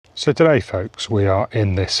So today, folks, we are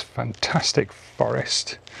in this fantastic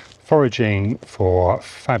forest, foraging for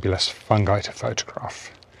fabulous fungi to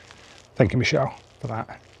photograph. Thank you, Michelle, for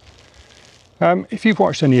that. If you've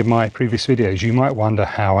watched any of my previous videos, you might wonder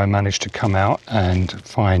how I managed to come out and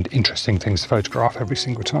find interesting things to photograph every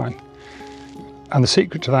single time. And the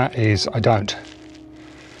secret to that is I don't.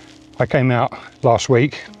 I came out last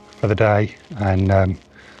week for the day and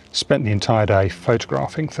spent the entire day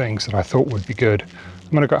photographing things that I thought would be good.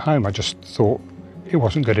 And when I got home, I just thought it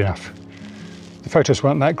wasn't good enough. The photos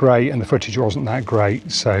weren't that great and the footage wasn't that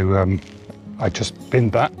great, so I just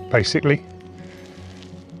binned that, basically.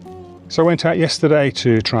 So I went out yesterday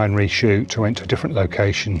to try and reshoot. I went to a different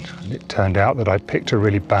location, and it turned out that I'd picked a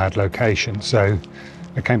really bad location, so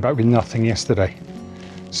I came back with nothing yesterday.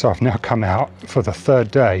 So I've now come out for the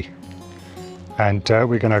third day, and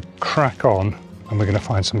we're going to crack on and we're going to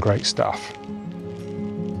find some great stuff.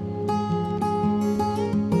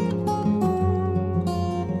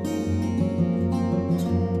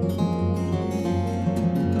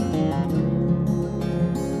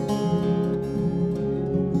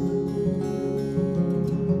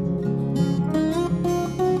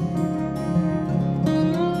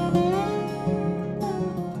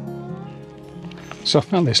 So I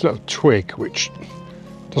found this little twig which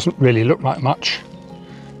doesn't really look like much,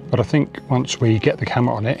 but I think once we get the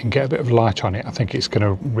camera on it and get a bit of light on it, I think it's going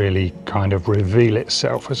to really kind of reveal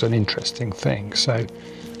itself as an interesting thing. So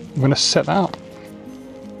I'm going to set that up.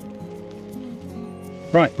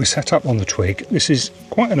 Right, we're set up on the twig. This is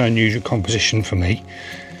quite an unusual composition for me.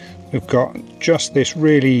 We've got just this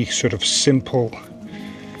really sort of simple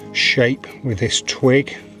shape with this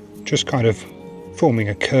twig, just kind of forming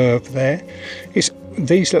a curve there. It's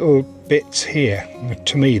these little bits here.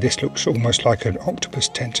 To me, this looks almost like an octopus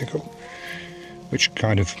tentacle, which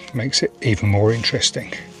kind of makes it even more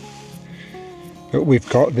interesting. But we've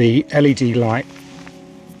got the LED light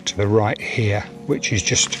to the right here, which is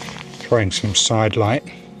just throwing some side light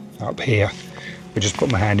up here. I just put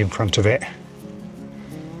my hand in front of it.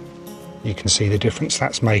 You can see the difference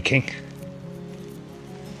that's making.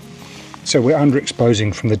 So we're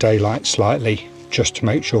underexposing from the daylight slightly, just to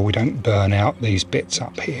make sure we don't burn out these bits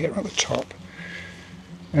up here at the top.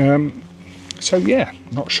 So yeah,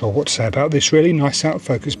 not sure what to say about this really. Nice out of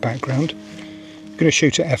focus background. I'm going to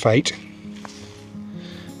shoot at f8.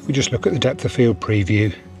 If we just look at the depth of field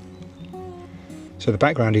preview, so the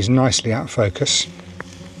background is nicely out of focus.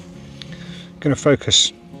 I'm going to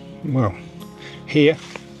focus, well, here.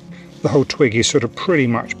 The whole twig is sort of pretty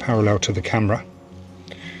much parallel to the camera.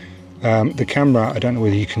 The camera, I don't know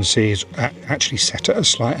whether you can see, is actually set at a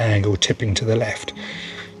slight angle, tipping to the left,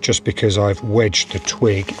 just because I've wedged the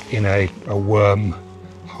twig in a worm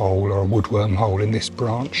hole, or a woodworm hole in this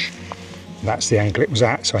branch. That's the angle it was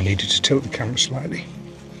at, so I needed to tilt the camera slightly.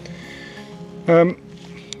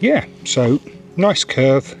 Yeah, so nice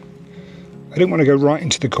curve. I didn't want to go right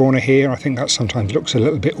into the corner here. I think that sometimes looks a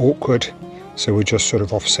little bit awkward, so we're just sort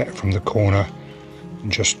of offset from the corner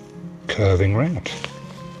and just curving round.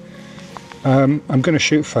 I'm going to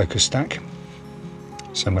shoot focus stack,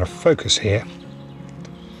 so I'm going to focus here.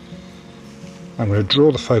 I'm going to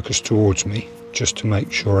draw the focus towards me just to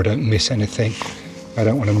make sure I don't miss anything. I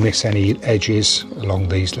don't want to miss any edges along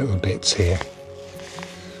these little bits here.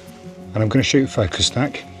 And I'm going to shoot focus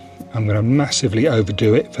stack. I'm going to massively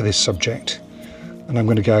overdo it for this subject, and I'm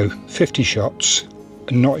going to go 50 shots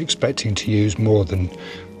and not expecting to use more than,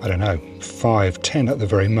 I don't know, 5, 10 at the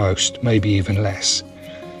very most, maybe even less.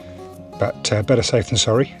 But better safe than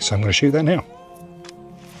sorry, so I'm going to shoot that now.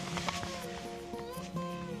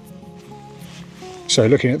 So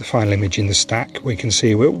looking at the final image in the stack, we can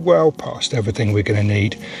see we're well past everything we're going to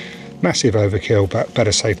need. Massive overkill, but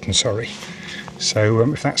better safe than sorry. So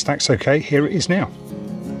if that stack's okay, here it is now.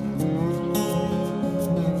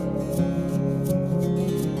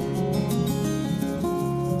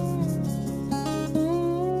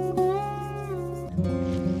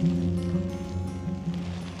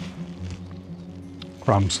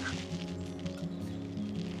 Crumbs.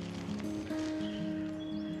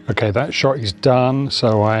 Okay, that shot is done,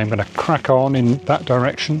 so I'm going to crack on in that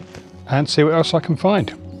direction and see what else I can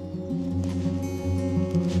find.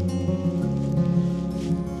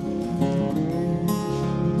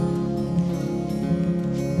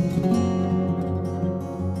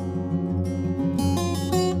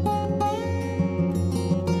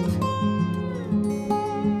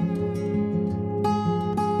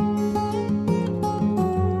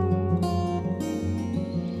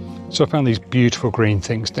 So I found these beautiful green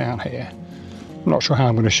things down here. I'm not sure how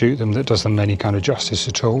I'm going to shoot them that does them any kind of justice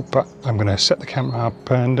at all, but I'm going to set the camera up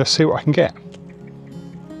and see what I can get.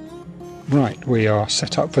 Right, we are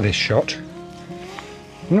set up for this shot.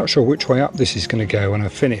 I'm not sure which way up this is going to go when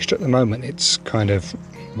I've finished. At the moment it's kind of,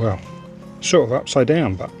 well, sort of upside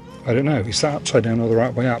down, but I don't know, is that upside down or the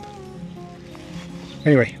right way up?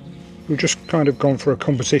 Anyway, we've just kind of gone for a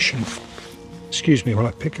composition. Excuse me while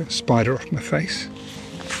I pick a spider off my face.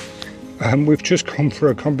 We've just gone for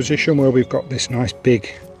a composition where we've got this nice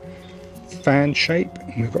big fan shape,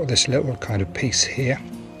 and we've got this little kind of piece here.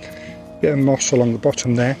 Bit of moss along the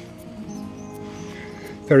bottom there.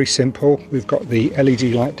 Very simple. We've got the LED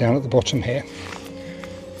light down at the bottom here,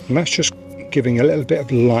 and that's just giving a little bit of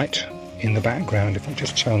light in the background. If I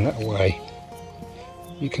just turn that away,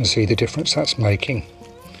 you can see the difference that's making.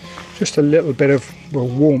 Just a little bit of, well,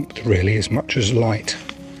 warmth really as much as light.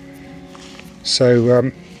 So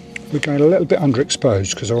we're going a little bit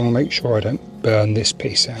underexposed because I want to make sure I don't burn this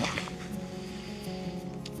piece out.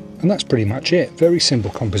 And that's pretty much it. Very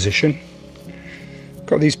simple composition.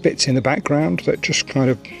 Got these bits in the background that just kind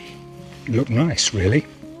of look nice really.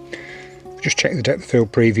 Just check the depth of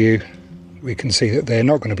field preview. We can see that they're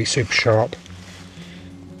not going to be super sharp.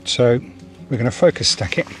 So we're going to focus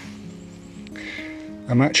stack it.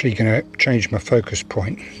 I'm actually going to change my focus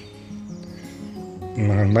point. I'm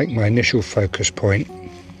going to make my initial focus point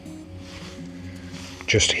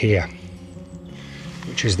just here,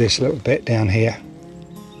 which is this little bit down here.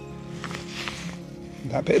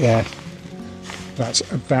 That bit there. That's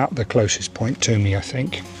about the closest point to me, I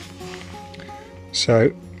think.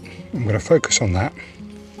 So I'm going to focus on that.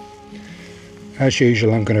 As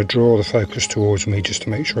usual, I'm going to draw the focus towards me just to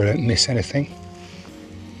make sure I don't miss anything.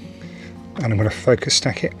 And I'm going to focus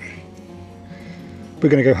stack it. We're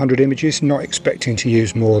going to go 100 images, not expecting to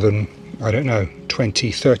use more than, I don't know,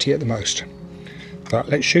 20, 30 at the most. But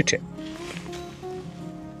let's shoot it.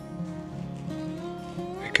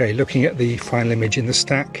 Okay, looking at the final image in the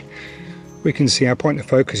stack, we can see our point of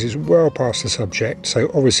focus is well past the subject, so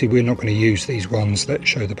obviously we're not going to use these ones that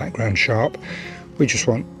show the background sharp. We just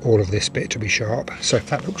want all of this bit to be sharp. So if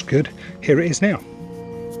that looks good, here it is now.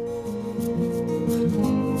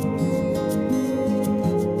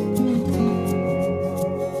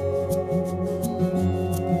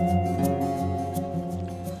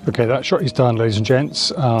 Okay, that shot is done, ladies and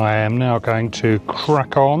gents. I am now going to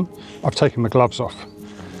crack on. I've taken my gloves off.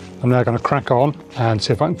 I'm now going to crack on and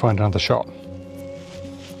see if I can find another shot.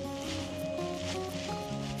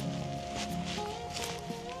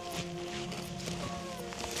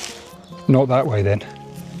 Not that way then.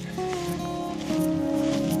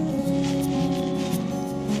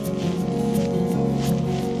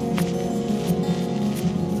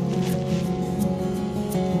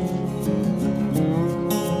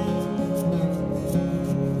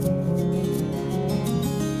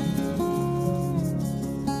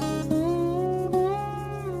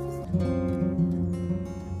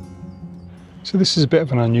 So this is a bit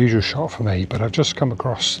of an unusual shot for me, but I've just come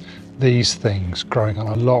across these things growing on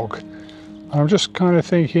a log. And I'm just kind of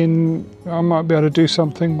thinking I might be able to do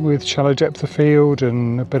something with shallow depth of field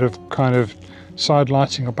and a bit of kind of side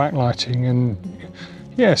lighting or backlighting, and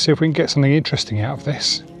yeah, see if we can get something interesting out of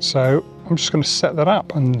this. So I'm just going to set that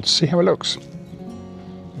up and see how it looks.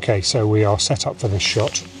 Okay, so we are set up for this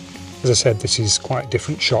shot. As I said, this is quite a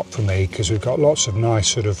different shot for me because we've got lots of nice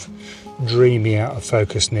sort of dreamy out of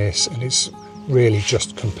focusness, and it's really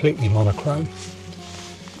just completely monochrome.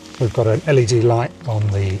 We've got an LED light on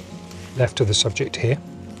the left of the subject here,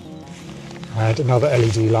 and another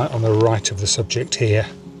LED light on the right of the subject here,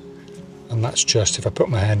 and that's just, if I put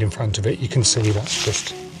my hand in front of it, you can see that's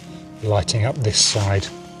just lighting up this side,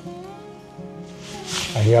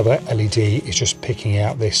 and the other LED is just picking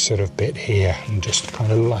out this sort of bit here and just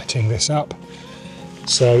kind of lighting this up.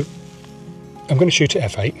 So I'm going to shoot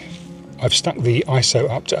at f8. I've stuck the ISO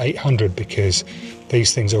up to 800 because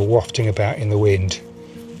these things are wafting about in the wind,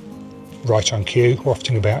 right on cue,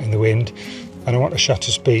 wafting about in the wind, and I want a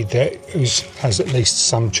shutter speed that has at least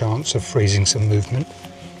some chance of freezing some movement.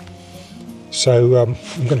 So I'm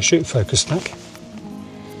going to shoot focus stack.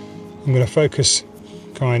 I'm going to focus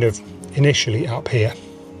kind of initially up here,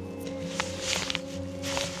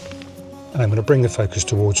 and I'm going to bring the focus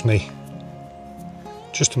towards me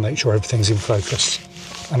just to make sure everything's in focus.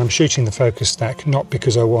 And I'm shooting the focus stack not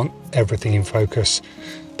because I want everything in focus,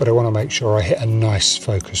 but I want to make sure I hit a nice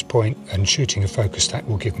focus point, and shooting a focus stack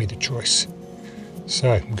will give me the choice. So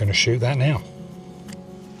I'm going to shoot that now.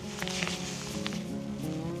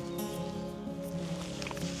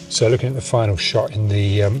 So looking at the final shot in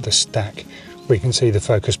the stack, we can see the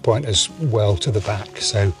focus point as well to the back,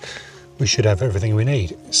 so we should have everything we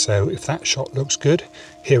need. So if that shot looks good,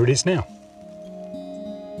 here it is now.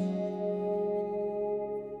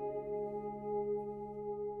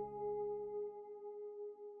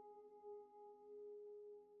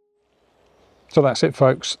 So that's it,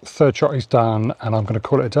 folks. Third shot is done, and I'm going to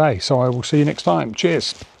call it a day. So I will see you next time.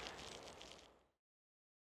 Cheers.